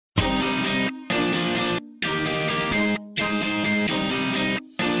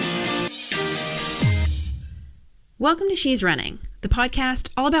Welcome to She's Running, the podcast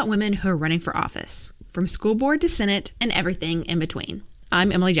all about women who are running for office, from school board to Senate and everything in between.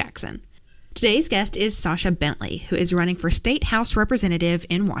 I'm Emily Jackson. Today's guest is Sasha Bentley, who is running for State House Representative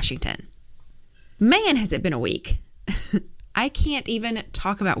in Washington. Man, has it been a week. I can't even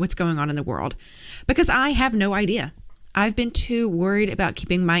talk about what's going on in the world because I have no idea. I've been too worried about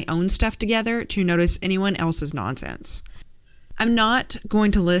keeping my own stuff together to notice anyone else's nonsense. I'm not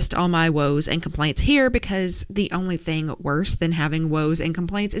going to list all my woes and complaints here because the only thing worse than having woes and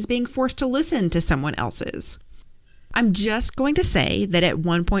complaints is being forced to listen to someone else's. I'm just going to say that at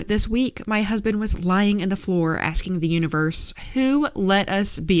one point this week, my husband was lying in the floor asking the universe, who let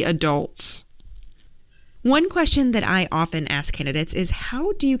us be adults? One question that I often ask candidates is,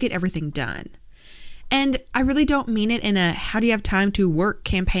 how do you get everything done? And I really don't mean it in a how do you have time to work,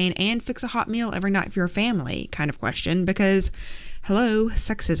 campaign, and fix a hot meal every night for your family kind of question because, hello,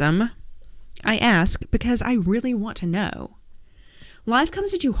 sexism. I ask because I really want to know. Life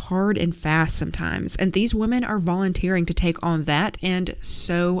comes at you hard and fast sometimes, and these women are volunteering to take on that and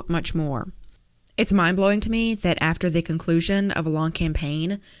so much more. It's mind-blowing to me that after the conclusion of a long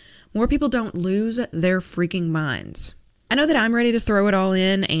campaign, more people don't lose their freaking minds. I know that I'm ready to throw it all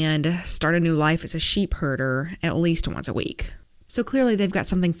in and start a new life as a sheep herder at least once a week. So clearly they've got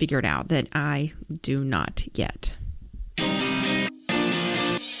something figured out that I do not yet.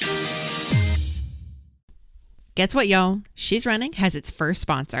 Guess what, y'all? She's Running has its first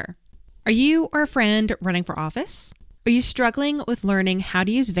sponsor. Are you or a friend running for office? Are you struggling with learning how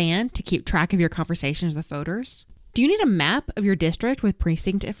to use Van to keep track of your conversations with voters? Do you need a map of your district with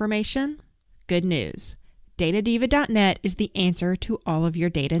precinct information? Good news. DataDiva.net is the answer to all of your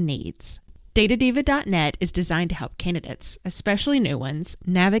data needs. DataDiva.net is designed to help candidates, especially new ones,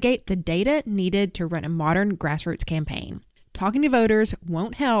 navigate the data needed to run a modern grassroots campaign. Talking to voters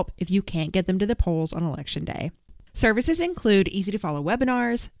won't help if you can't get them to the polls on Election Day. Services include easy-to-follow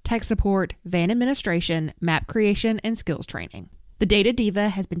webinars, tech support, Van administration, map creation, and skills training. The Data Diva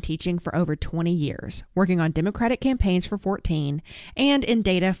has been teaching for over 20 years, working on Democratic campaigns for 14 and in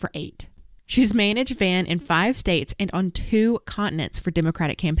data for 8. She's managed Van in 5 states and on 2 continents for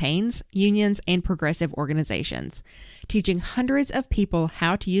Democratic campaigns, unions, and progressive organizations, teaching hundreds of people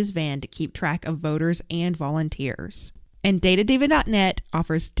how to use Van to keep track of voters and volunteers. And DataDiva.net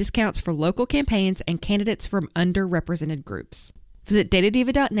offers discounts for local campaigns and candidates from underrepresented groups. Visit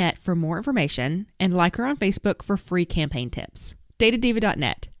DataDiva.net for more information and like her on Facebook for free campaign tips.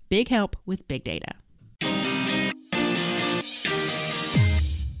 DataDiva.net. Big help with big data.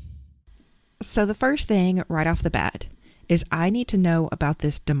 So the first thing right off the bat is I need to know about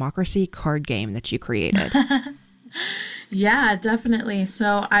this democracy card game that you created. Yeah, definitely.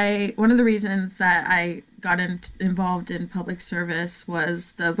 So one of the reasons that I got involved in public service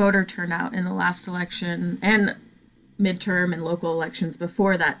was the voter turnout in the last election and midterm and local elections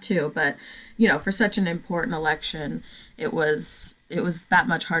before that too. But, for such an important election, it was that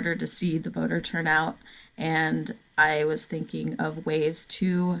much harder to see the voter turnout. And I was thinking of ways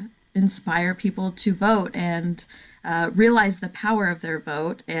to inspire people to vote and realize the power of their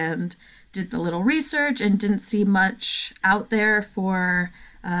vote, and did the little research and didn't see much out there for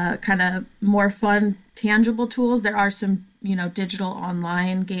kind of more fun, tangible tools. There are some, digital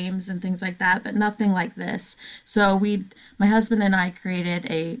online games and things like that, but nothing like this. So my husband and I created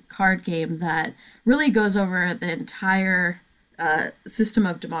a card game that really goes over the entire system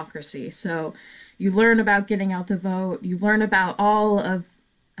of democracy. So you learn about getting out the vote, you learn about all of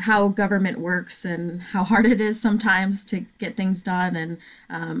how government works and how hard it is sometimes to get things done, and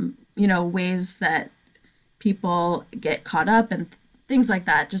ways that people get caught up and things like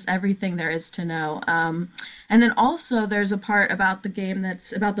that, just everything there is to know. And then also there's a part about the game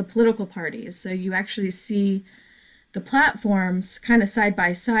that's about the political parties. So you actually see the platforms kind of side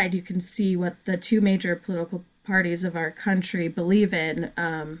by side. You can see what the 2 major political parties of our country believe in,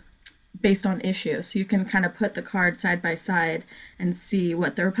 based on issues. So you can kind of put the cards side by side and see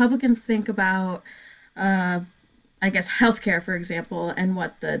what the Republicans think about, healthcare, for example, and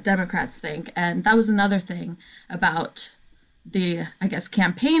what the Democrats think. And that was another thing about the,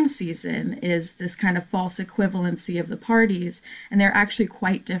 campaign season, is this kind of false equivalency of the parties, and they're actually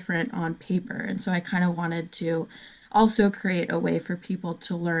quite different on paper. And so I kind of wanted to also create a way for people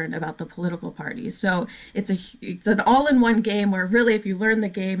to learn about the political parties. So it's an all-in-one game where really if you learn the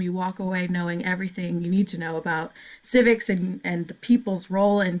game, you walk away knowing everything you need to know about civics and the people's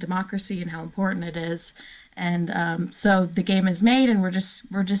role in democracy and how important it is. And so the game is made, and we're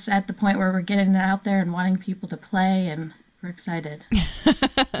just at the point where we're getting it out there and wanting people to play, and we're excited.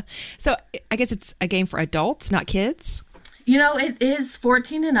 So I guess it's a game for adults, not kids? It is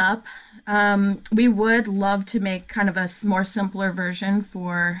 14 and up. We would love to make kind of a more simpler version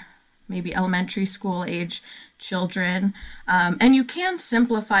for maybe elementary school age children. And you can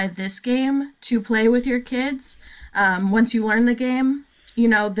simplify this game to play with your kids. Once you learn the game,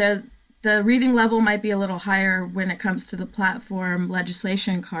 the reading level might be a little higher when it comes to the platform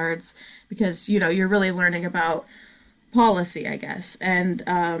legislation cards because, you're really learning about policy, I guess.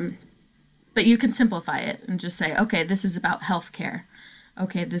 And but you can simplify it and just say, okay, this is about healthcare.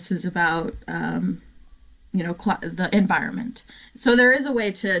 Okay, this is about the environment. So there is a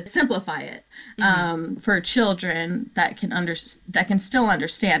way to simplify it for children that can still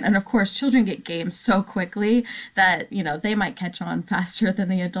understand. And of course, children get games so quickly that they might catch on faster than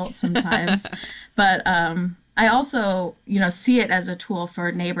the adults sometimes. But I also see it as a tool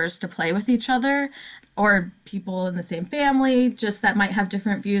for neighbors to play with each other or people in the same family, just that might have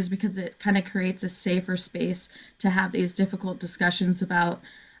different views because it kind of creates a safer space to have these difficult discussions about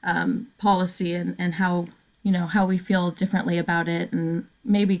policy and how we feel differently about it, and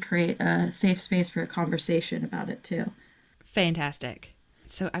maybe create a safe space for a conversation about it too. Fantastic.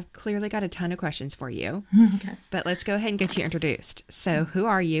 So I've clearly got a ton of questions for you, Okay. but let's go ahead and get you introduced. So who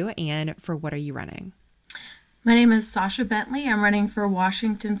are you and for what are you running? My name is Sasha Bentley. I'm running for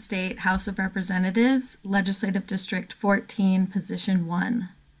Washington State House of Representatives, Legislative District 14, Position 1.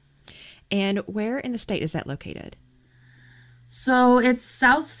 And where in the state is that located? So it's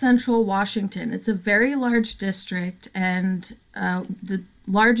South Central Washington. It's a very large district, and the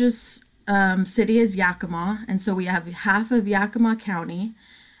largest city is Yakima, and so we have half of Yakima County.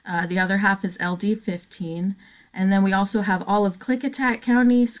 The other half is LD 15, and then we also have all of Klickitat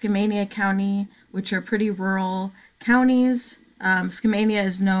County, Skamania County, which are pretty rural counties. Skamania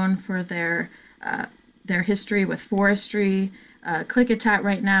is known for their history with forestry. Klickitat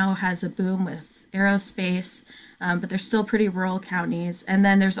right now has a boom with aerospace. But they're still pretty rural counties. And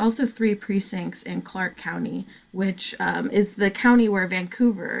then there's also 3 precincts in Clark County, which is the county where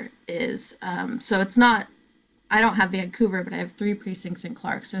Vancouver is. So it's not, I don't have Vancouver, but I have 3 precincts in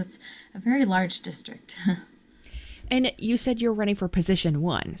Clark. So it's a very large district. And you said you're running for position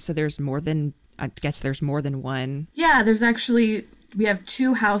 1. So there's more than one. Yeah, we have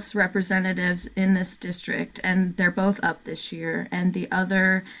 2 House representatives in this district, and they're both up this year. And the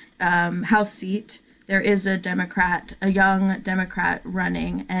other House seat, there is a young Democrat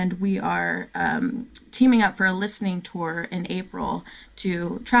running, and we are teaming up for a listening tour in April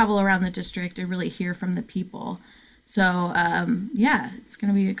to travel around the district and really hear from the people. So, it's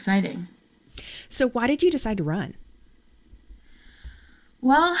going to be exciting. So why did you decide to run?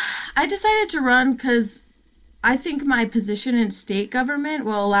 Well, I decided to run because I think my position in state government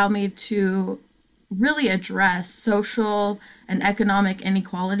will allow me to really address social and economic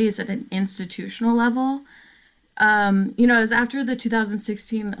inequalities at an institutional level. It was after the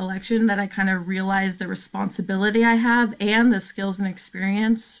 2016 election that I kind of realized the responsibility I have and the skills and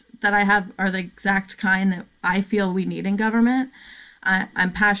experience that I have are the exact kind that I feel we need in government.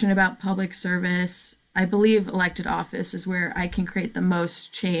 I'm passionate about public service. I believe elected office is where I can create the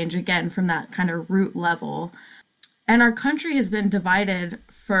most change, again, from that kind of root level. And our country has been divided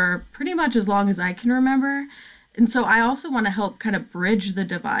for pretty much as long as I can remember. And so I also want to help kind of bridge the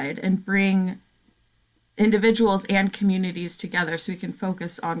divide and bring individuals and communities together so we can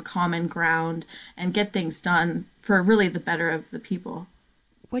focus on common ground and get things done for really the better of the people.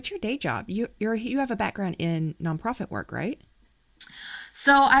 What's your day job? You have a background in nonprofit work, right?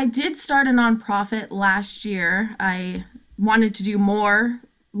 So I did start a nonprofit last year. I wanted to do more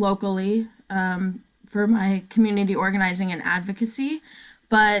locally for my community organizing and advocacy,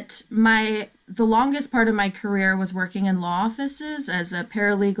 but the longest part of my career was working in law offices as a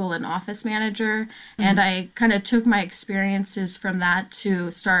paralegal and office manager, and I kind of took my experiences from that to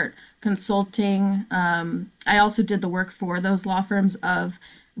start consulting. I also did the work for those law firms of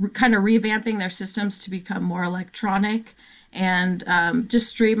kind of revamping their systems to become more electronic and just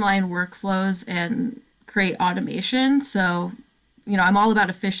streamline workflows and create automation. So, I'm all about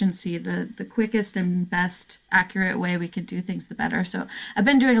efficiency. The quickest and best accurate way we could do things, the better. So I've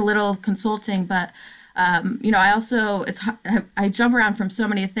been doing a little consulting, but I also, I jump around from so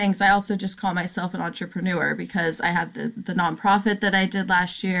many things. I also just call myself an entrepreneur because I have the nonprofit that I did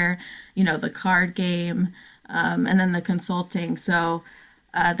last year, the card game, and then the consulting. So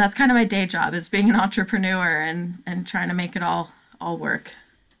that's kind of my day job, is being an entrepreneur and trying to make it all work.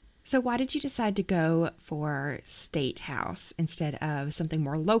 So why did you decide to go for state house instead of something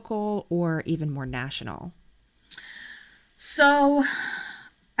more local or even more national? So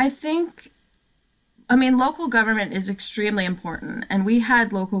I think I mean, local government is extremely important, and we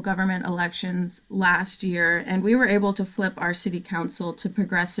had local government elections last year, and we were able to flip our city council to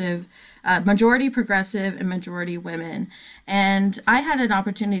progressive, majority progressive and majority women. And I had an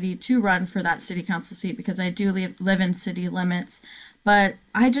opportunity to run for that city council seat because I do live in city limits, but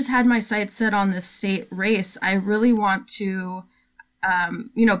I just had my sights set on this state race. I really want to,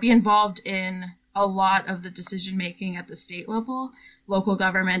 be involved in a lot of the decision making at the state level. Local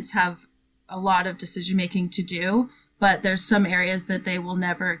governments have a lot of decision making to do, but there's some areas that they will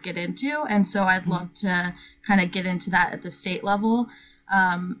never get into. And so I'd love to kind of get into that at the state level.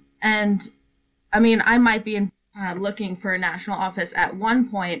 And I mean, I might be looking for a national office at one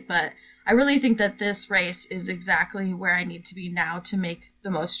point, but I really think that this race is exactly where I need to be now to make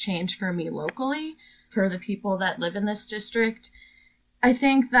the most change for me locally, for the people that live in this district. I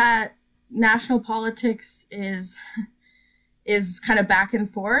think that national politics is kind of back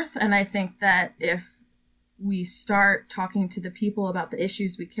and forth. And I think that if we start talking to the people about the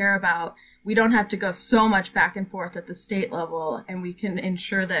issues we care about, we don't have to go so much back and forth at the state level, and we can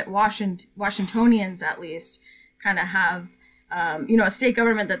ensure that Washingtonians at least kind of have, a state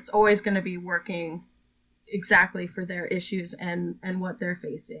government that's always going to be working exactly for their issues and what they're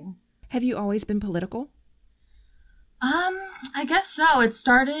facing. Have you always been political? I guess so. It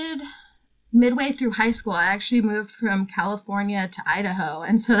started midway through high school. I actually moved from California to Idaho,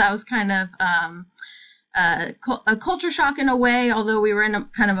 and so that was kind of a culture shock in a way. Although we were in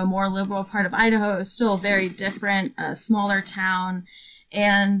kind of a more liberal part of Idaho, it was still very different, a smaller town,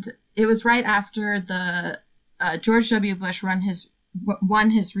 and it was right after the George W. Bush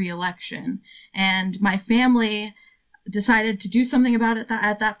won his re-election, and my family decided to do something about it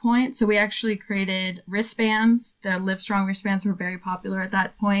at that point. So we actually created wristbands. The Livestrong wristbands were very popular at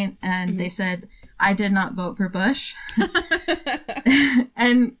that point, and they said, I did not vote for Bush.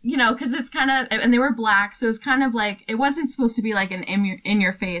 And, because it's kind of, and they were black, so it's kind of like, it wasn't supposed to be like an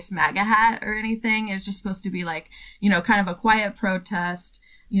in-your-face MAGA hat or anything. It was just supposed to be like, kind of a quiet protest,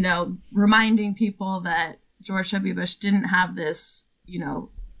 reminding people that George W. Bush didn't have this,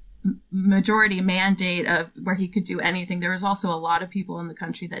 majority mandate of where he could do anything. There was also a lot of people in the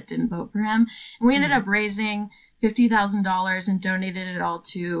country that didn't vote for him. And we ended up raising $50,000 and donated it all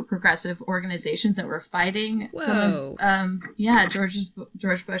to progressive organizations that were fighting some of,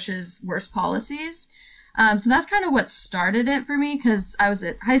 George Bush's worst policies. So that's kind of what started it for me, because I was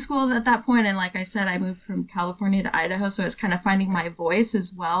at high school at that point, and like I said, I moved from California to Idaho, so I was kind of finding my voice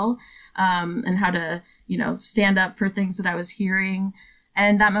as well, and how to, stand up for things that I was hearing.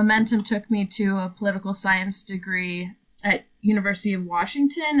 And that momentum took me to a political science degree at University of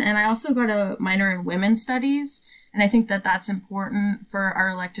Washington, and I also got a minor in women's studies. And I think that that's important for our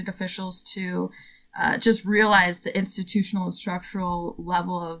elected officials to just realize the institutional and structural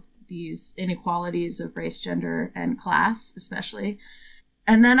level of these inequalities of race, gender, and class, especially.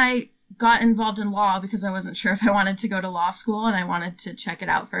 And then I got involved in law because I wasn't sure if I wanted to go to law school, and I wanted to check it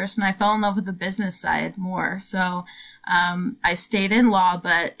out first. And I fell in love with the business side more. So I stayed in law,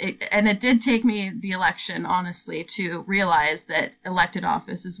 but it did take me the election, honestly, to realize that elected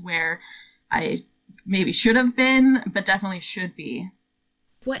office is where I maybe should have been, but definitely should be.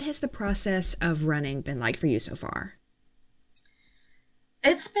 What has the process of running been like for you so far?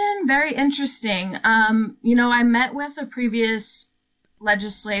 It's been very interesting. I met with a previous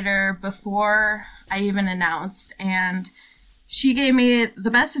legislator before I even announced, and she gave me the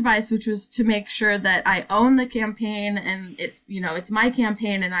best advice, which was to make sure that I own the campaign, and it's my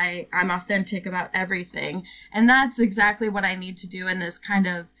campaign, and I'm authentic about everything. And that's exactly what I need to do in this kind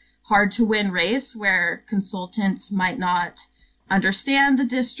of hard to win race, where consultants might not understand the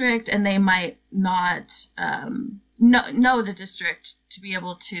district, and they might not know the district to be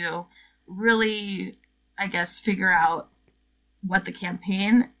able to really, I guess, figure out what the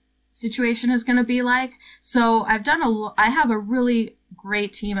campaign situation is going to be like. So I have a really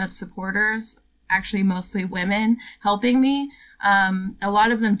great team of supporters, actually mostly women, helping me. A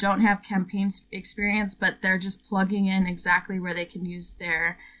lot of them don't have campaign experience, but they're just plugging in exactly where they can use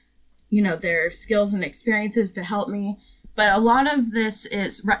their skills and experiences to help me. But a lot of this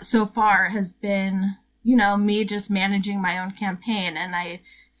so far has been, me just managing my own campaign, and I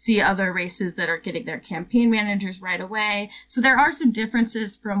see other races that are getting their campaign managers right away. So there are some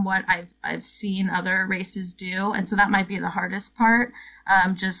differences from what I've seen other races do. And so that might be the hardest part.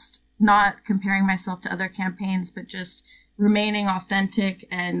 Just not comparing myself to other campaigns, but just remaining authentic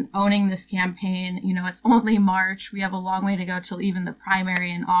and owning this campaign. It's only March. We have a long way to go till even the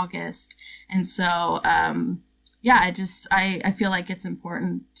primary in August. And so, I feel like it's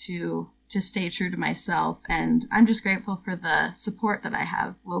important to stay true to myself. And I'm just grateful for the support that I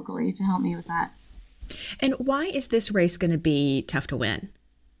have locally to help me with that. And why is this race going to be tough to win?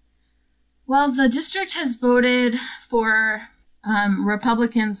 Well, the district has voted for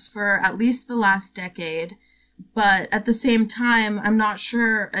Republicans for at least the last decade. But at the same time, I'm not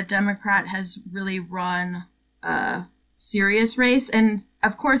sure a Democrat has really run a serious race. And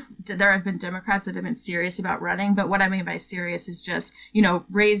of course, there have been Democrats that have been serious about running. But what I mean by serious is just,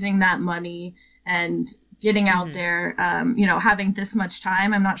 raising that money and getting out there, having this much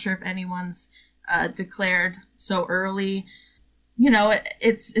time. I'm not sure if anyone's declared so early.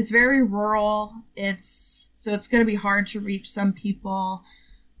 It's very rural. So it's going to be hard to reach some people.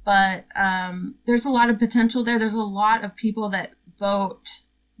 But there's a lot of potential there. There's a lot of people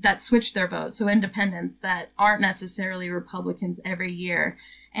that switch their vote, so independents that aren't necessarily Republicans every year.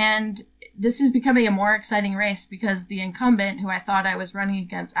 And this is becoming a more exciting race because the incumbent, who I thought I was running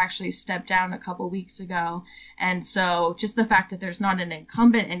against, actually stepped down a couple weeks ago. And so just the fact that there's not an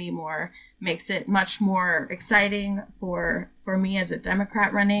incumbent anymore makes it much more exciting for me as a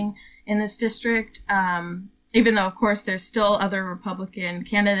Democrat running in this district. Even though, of course, there's still other Republican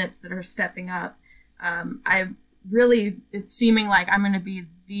candidates that are stepping up. It's seeming like I'm going to be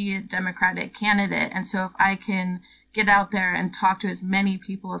the Democratic candidate. And so if I can get out there and talk to as many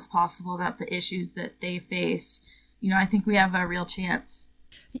people as possible about the issues that they face, I think we have a real chance.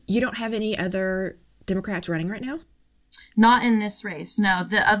 You don't have any other Democrats running right now? Not in this race, no.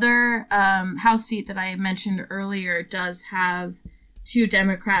 The other House seat that I mentioned earlier does have 2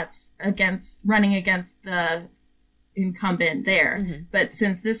 Democrats running against the incumbent there. Mm-hmm. But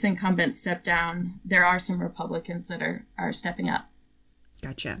since this incumbent stepped down, there are some Republicans that are stepping up.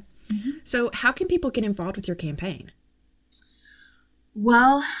 Gotcha. Mm-hmm. So how can people get involved with your campaign?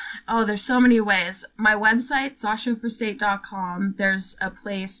 Well, there's so many ways. My website, sashaforstate.com, there's a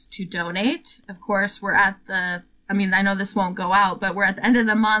place to donate. Of course, we're at I know this won't go out, but we're at the end of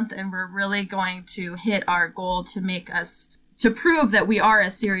the month and we're really going to hit our goal to prove that we are a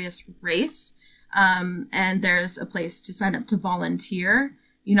serious race. And there's a place to sign up to volunteer.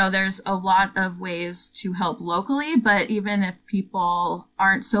 There's a lot of ways to help locally, but even if people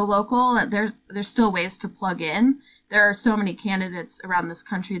aren't so local, there's still ways to plug in. There are so many candidates around this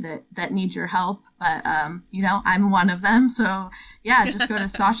country that need your help, but, I'm one of them. So yeah, just go to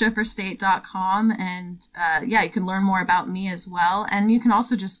sashaforstate.com and, you can learn more about me as well. And you can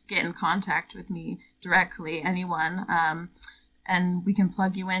also just get in contact with me directly, anyone. And we can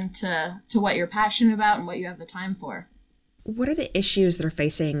plug you into what you're passionate about and what you have the time for. What are the issues that are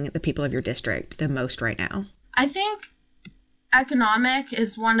facing the people of your district the most right now? I think economic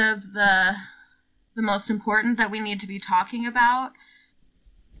is one of the most important that we need to be talking about.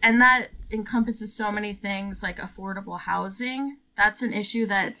 And that encompasses so many things like affordable housing. That's an issue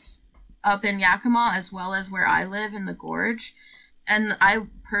that's up in Yakima as well as where I live in the Gorge. And I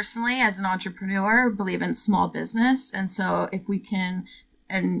personally, as an entrepreneur, believe in small business. And so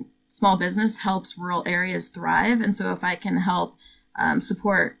and small business helps rural areas thrive. And so if I can help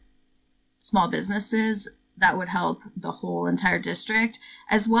support small businesses, that would help the whole entire district,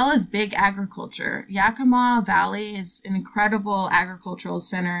 as well as big agriculture. Yakima Valley is an incredible agricultural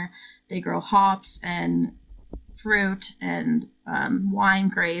center. They grow hops and fruit and wine,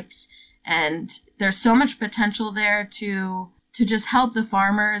 grapes. And there's so much potential there to just help the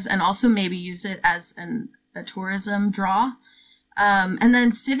farmers and also maybe use it as a tourism draw. And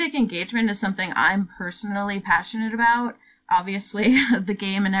then civic engagement is something I'm personally passionate about, obviously, the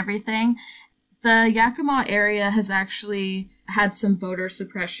game and everything. The Yakima area has actually had some voter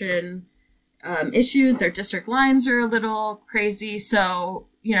suppression issues. Their district lines are a little crazy. So,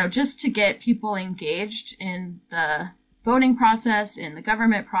 just to get people engaged in the voting process, in the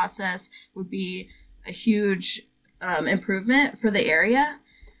government process, would be a huge improvement for the area.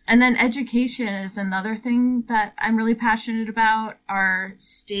 And then education is another thing that I'm really passionate about. Our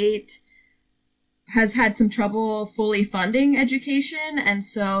state has had some trouble fully funding education. And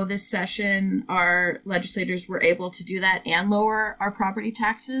so this session, our legislators were able to do that and lower our property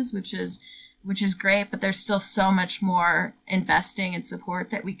taxes, which is great, but there's still so much more investing and support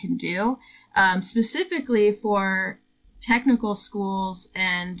that we can do, specifically for technical schools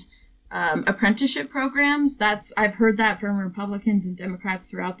and apprenticeship programs. I've heard that from Republicans and Democrats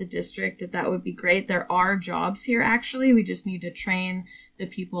throughout the district that would be great. There are jobs here, actually. We just need to train the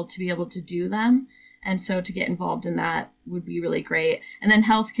people to be able to do them. And so to get involved in that would be really great. And then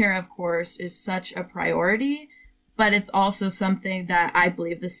healthcare, of course, is such a priority, but it's also something that I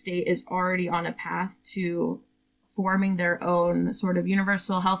believe the state is already on a path to forming their own sort of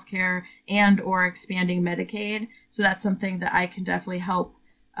universal healthcare and or expanding Medicaid. So that's something that I can definitely help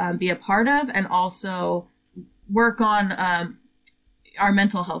be a part of, and also work on our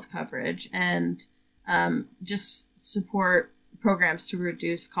mental health coverage and just support programs to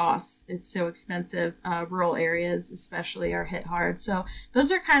reduce costs. It's so expensive. Rural areas especially are hit hard. So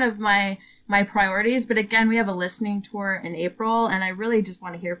those are kind of my priorities. But again, we have a listening tour in April, and I really just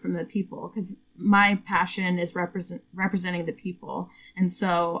want to hear from the people because my passion is representing the people. And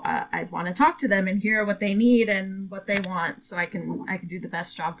so I want to talk to them and hear what they need and what they want so I can do the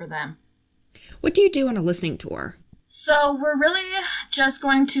best job for them. What do you do on a listening tour? So we're really just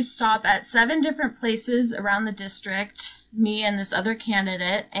going to stop at 7 different places around the district, me and this other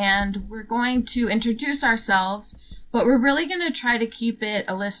candidate, and we're going to introduce ourselves, but we're really going to try to keep it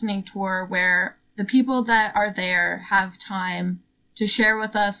a listening tour where the people that are there have time to share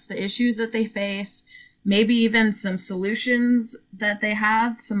with us the issues that they face, maybe even some solutions that they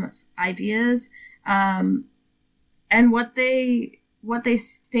have, some ideas, and what they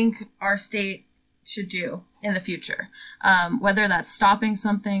think our state should do in the future, whether that's stopping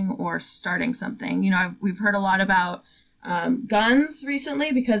something or starting something. You know, we've heard a lot about guns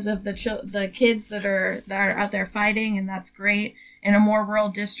recently because of the kids that are out there fighting, and that's great. In a more rural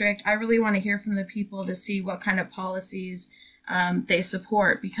district, I really want to hear from the people to see what kind of policies they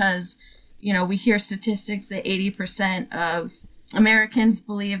support, because, you know, we hear statistics that 80% of Americans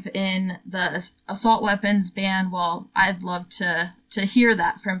believe in the assault weapons ban. Well, I'd love to hear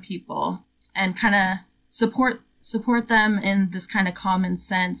that from people and kind of support them in this kind of common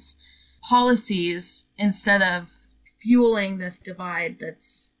sense policies instead of fueling this divide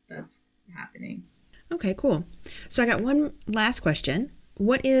that's happening. Okay, cool. So I got one last question.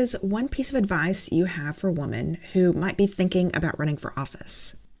 What is one piece of advice you have for women who might be thinking about running for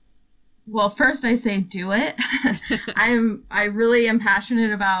office? Well, first I say do it. I really am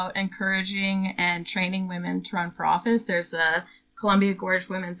passionate about encouraging and training women to run for office. There's a Columbia Gorge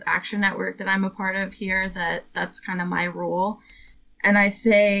Women's Action Network that I'm a part of here that's kind of my role. And I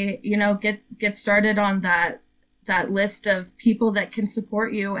say, you know, get started on that list of people that can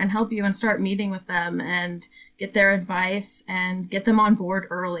support you and help you, and start meeting with them and get their advice and get them on board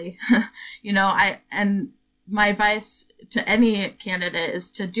early. You know, my advice to any candidate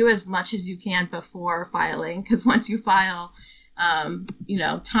is to do as much as you can before filing, because once you file, you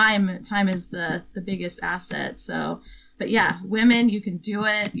know, time is the biggest asset. So, but yeah, women, you can do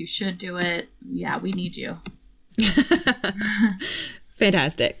it. You should do it. Yeah, we need you.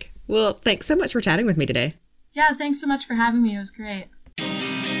 Fantastic. Well, thanks so much for chatting with me today. Yeah, thanks so much for having me. It was great.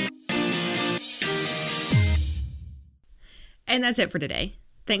 And that's it for today.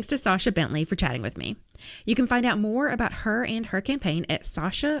 Thanks to Sasha Bentley for chatting with me. You can find out more about her and her campaign at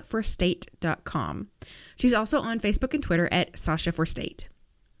sashaforstate.com. She's also on Facebook and Twitter at Sasha for State.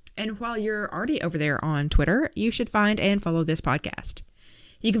 And while you're already over there on Twitter, you should find and follow this podcast.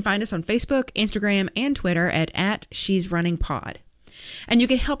 You can find us on Facebook, Instagram, and Twitter at She's Running Pod. And you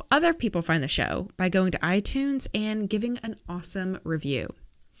can help other people find the show by going to iTunes and giving an awesome review.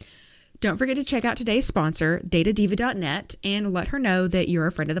 Don't forget to check out today's sponsor, datadiva.net, and let her know that you're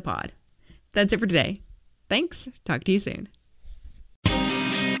a friend of the pod. That's it for today. Thanks. Talk to you soon.